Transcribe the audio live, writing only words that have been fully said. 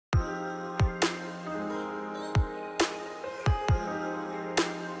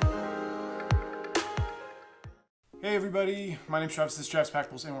Hey everybody, my name's Travis, this is Travis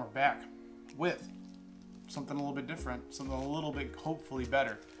Packables, and we're back with something a little bit different, something a little bit hopefully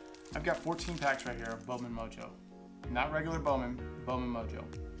better. I've got 14 packs right here of Bowman Mojo. Not regular Bowman, Bowman Mojo.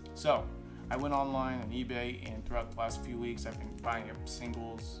 So, I went online on eBay, and throughout the last few weeks I've been buying up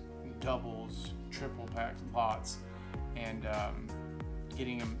singles, doubles, triple packs, lots, and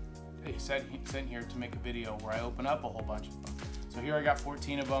getting them sent here to make a video where I open up a whole bunch of them. So here I got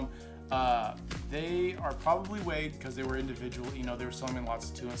 14 of them. They are probably weighed because they were individual, you know, they were selling in lots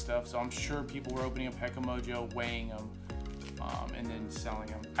of 2 and stuff, so I'm sure people were opening up Pack of Mojo, weighing them, and then selling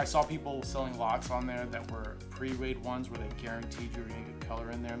them. I saw people selling lots on there that were pre-weighed ones where they guaranteed you were going to get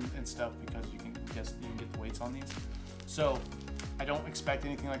color in there and stuff because you can get the weights on these. So I don't expect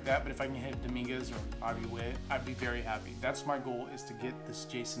anything like that, but if I can hit Dominguez or Witt, I'd be very happy. That's my goal, is to get this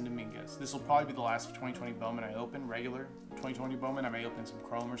Jasson Dominguez. This will probably be the last of 2020 Bowman I open, regular 2020 Bowman. I may open some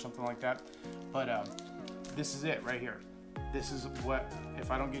Chrome or something like that, but this is it right here. This is what,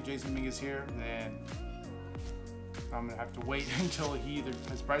 if I don't get Jasson Dominguez here, then I'm gonna have to wait until he either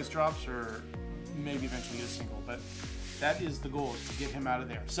his price drops or maybe eventually get a single, but that is the goal, is to get him out of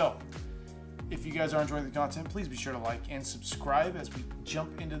there. So if you guys are enjoying the content, please be sure to like and subscribe as we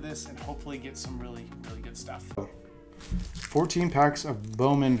jump into this and hopefully get some really good stuff. 14 packs of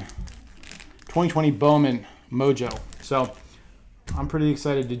Bowman 2020 Bowman Mojo. So I'm pretty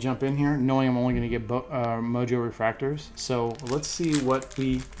excited to jump in here, knowing I'm only going to get Mojo refractors. So let's see what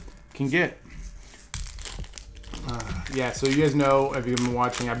we can get. Yeah, so you guys know, if you've been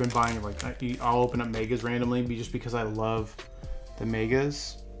watching, I've been buying, like, I'll open up Megas randomly just because I love the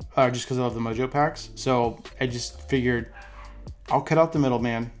Megas. Just because I love the Mojo packs. So I just figured I'll cut out the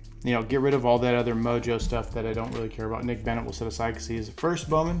middleman, you know, get rid of all that other Mojo stuff that I don't really care about. Nick Bennett will set aside because he is the first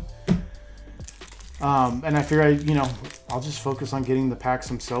Bowman. And I figure I'll just focus on getting the packs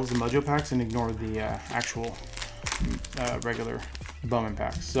themselves, the Mojo packs, and ignore the actual regular Bowman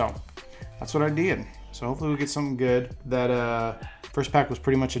packs. So that's what I did. So hopefully we'll get something good. That first pack was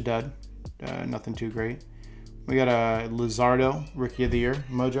pretty much a dud. Nothing too great. We got a Lizardo Rookie of the Year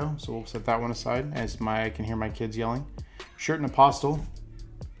Mojo, so we'll set that one aside as I can hear my kids yelling. Shirt and Apostle,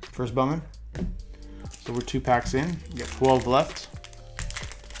 first Bowman. So we're 2 packs in. We got 12 left.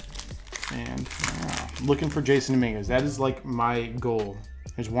 And looking for Jasson Dominguez. That is like my goal.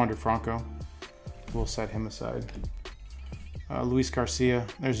 There's Wander Franco. We'll set him aside. Luis Garcia.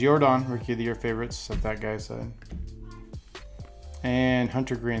 There's Jordan, Rookie of the Year favorites. Set that guy aside. And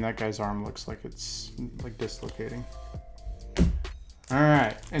Hunter Green, that guy's arm looks like it's like dislocating. All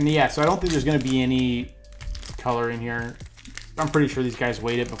right, and yeah, so I don't think there's gonna be any color in here. I'm pretty sure these guys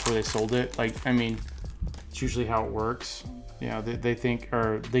weighed it before they sold it. Like, I mean, it's usually how it works. You know, they think,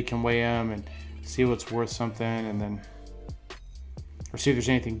 or they can weigh them and see what's worth something, and then, or see if there's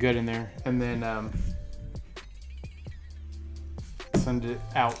anything good in there, and then send it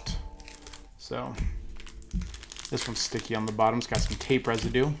out. So this one's sticky on the bottom. It's got some tape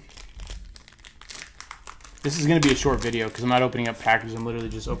residue. This is going to be a short video because I'm not opening up packages. I'm literally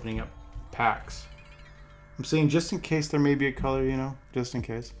just opening up packs. I'm saying just in case there may be a color, you know, just in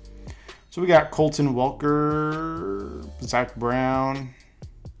case. So we got Colton Welker, Zach Brown,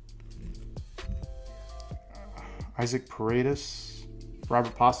 Isaac Paredes,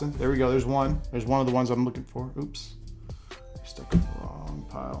 Robert Poston. There we go. There's one. There's one of the ones I'm looking for. Oops. I stuck in the wrong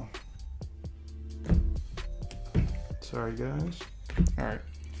pile. Sorry, guys. All right.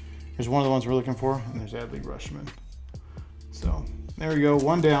 Here's one of the ones we're looking for, and there's Adley Rushman. So there we go.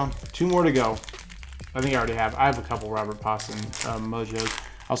 1 down. 2 more to go. I think I already have. I have a couple Robert Poston Mojos.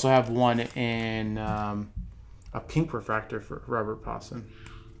 I also have one in a pink refractor for Robert Poston.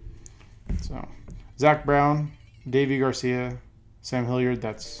 So Zach Brown, Davey Garcia, Sam Hilliard.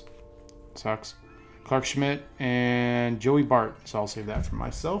 That's sucks. Clark Schmidt and Joey Bart. So I'll save that for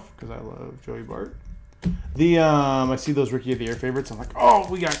myself because I love Joey Bart. The I see those Rookie of the Year favorites. I'm like, oh,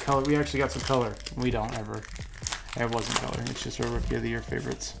 we got color. We actually got some color. We don't ever. It wasn't color. It's just our Rookie of the Year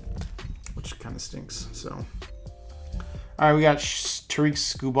favorites, which kind of stinks. So, all right, we got Tariq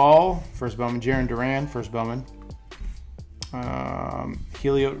Skubal, first Bowman. Jaron Duran, first Bowman.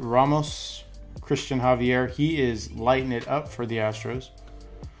 Helio Ramos, Christian Javier. He is lighting it up for the Astros.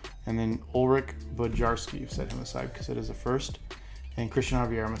 And then Ulrich Bojarski, set him aside because it is a first. And Christian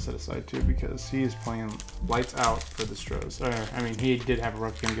Javier I'm going to set aside too because he is playing lights out for the Stros. I mean, he did have a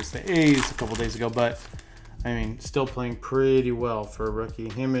rookie game against the A's a couple days ago, but I mean, still playing pretty well for a rookie.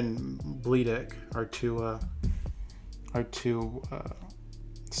 Him and Bledek are two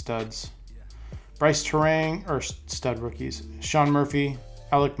studs. Bryce Terang are stud rookies. Sean Murphy,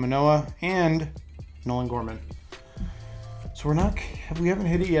 Alec Manoah, and Nolan Gorman. So we haven't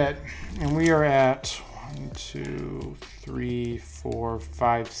hit it yet, and we are at 1, 2, 3, 4,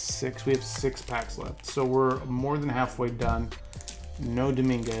 5, 6. We have 6 packs left. So we're more than halfway done. No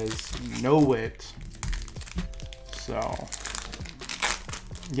Dominguez, no Witt. So,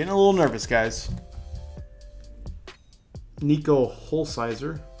 getting a little nervous, guys. Nico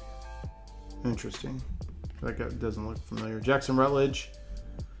Holsizer. Interesting. That guy doesn't look familiar. Jackson Rutledge.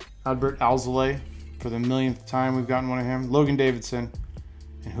 Albert Alzolay. For the millionth time, we've gotten one of him. Logan Davidson.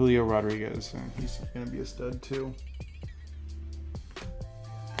 And Julio Rodriguez. And he's going to be a stud, too.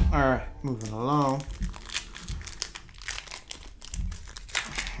 All right, moving along.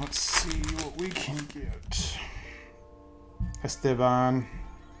 Let's see what we can get. Esteban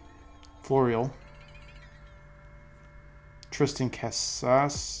Florial. Tristan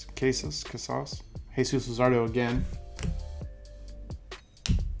Casas. Jesus Luzardo again.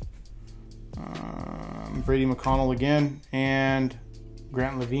 Brady McConnell again. And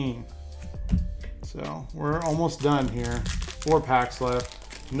Grant Levine. So we're almost done here. 4 packs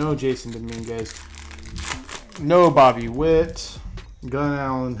left. No Jasson Dominguez. No Bobby Witt. Gun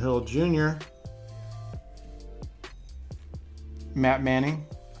Allen Hill Jr. Matt Manning.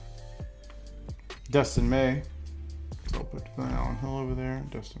 Dustin May. So I'll put Gun Allen Hill over there.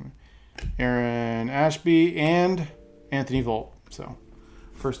 Dustin May. Aaron Ashby and Anthony Volt. So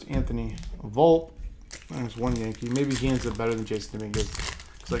first Anthony Volt. There's one Yankee. Maybe he ends up better than Jasson Dominguez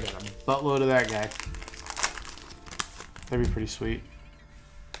because I got a buttload of that guy. That'd be pretty sweet.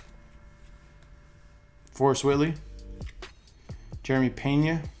 Forrest Whitley. Jeremy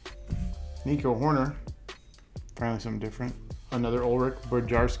Pena. Nico Horner. Apparently something different. Another Ulrich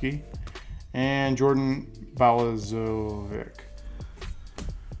Bojarski. And Jordan Balazovic.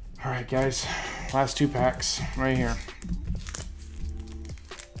 All right, guys. Last 2 packs right here.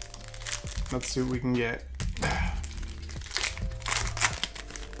 Let's see what we can get.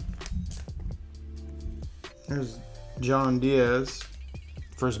 There's John Diaz.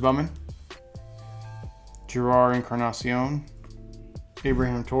 First Bowman. Gerard Encarnacion.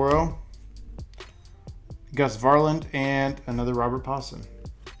 Abraham Toro. Gus Varland. And another Robert Posson.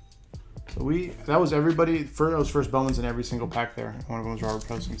 So that was everybody. Those first Bowmans in every single pack there. One of them was Robert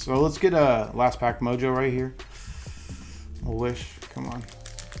Posson. So let's get a last pack mojo right here. A wish. Come on.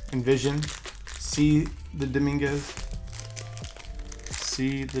 Envision. See the Dominguez.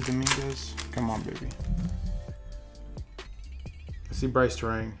 See the Dominguez. Come on, baby. I see Bryce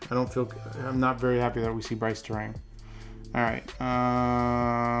Terang. I'm not very happy that we see Bryce Terang. All right.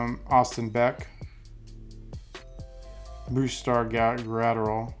 Austin Beck. Bruce Star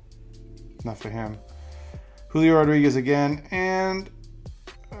Gratterall. Enough for him. Julio Rodriguez again. And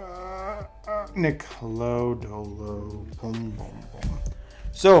Nick Lodolo. Boom, boom, boom.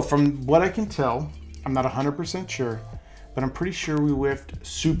 So, from what I can tell, I'm not 100% sure, but I'm pretty sure we whiffed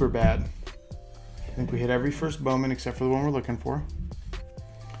super bad. I think we hit every first Bowman except for the one we're looking for.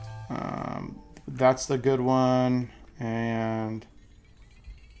 That's the good one. And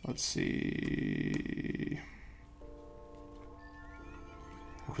let's see.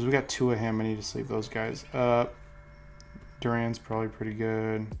 Because we got 2 of him, I need to sleeve those guys up. Duran's probably pretty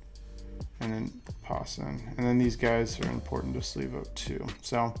good. And then Posson. And then these guys are important to sleeve up too.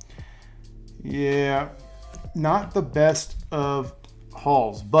 So, yeah, not the best of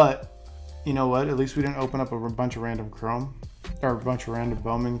hauls, but you know what? At least we didn't open up a bunch of random Chrome or a bunch of random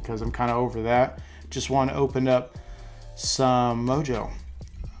Bowman because I'm kind of over that. Just want to open up some Mojo.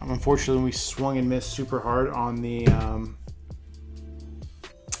 Unfortunately, we swung and missed super hard on the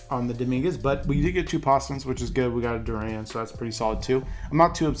Dominguez, but we did get 2 Possons, which is good. We got a Duran, so that's pretty solid too. I'm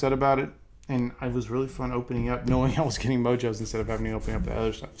not too upset about it. And it was really fun opening up, knowing I was getting Mojos instead of having to open up the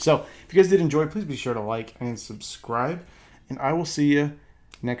other stuff. So, if you guys did enjoy, please be sure to like and subscribe. And I will see you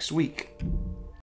next week.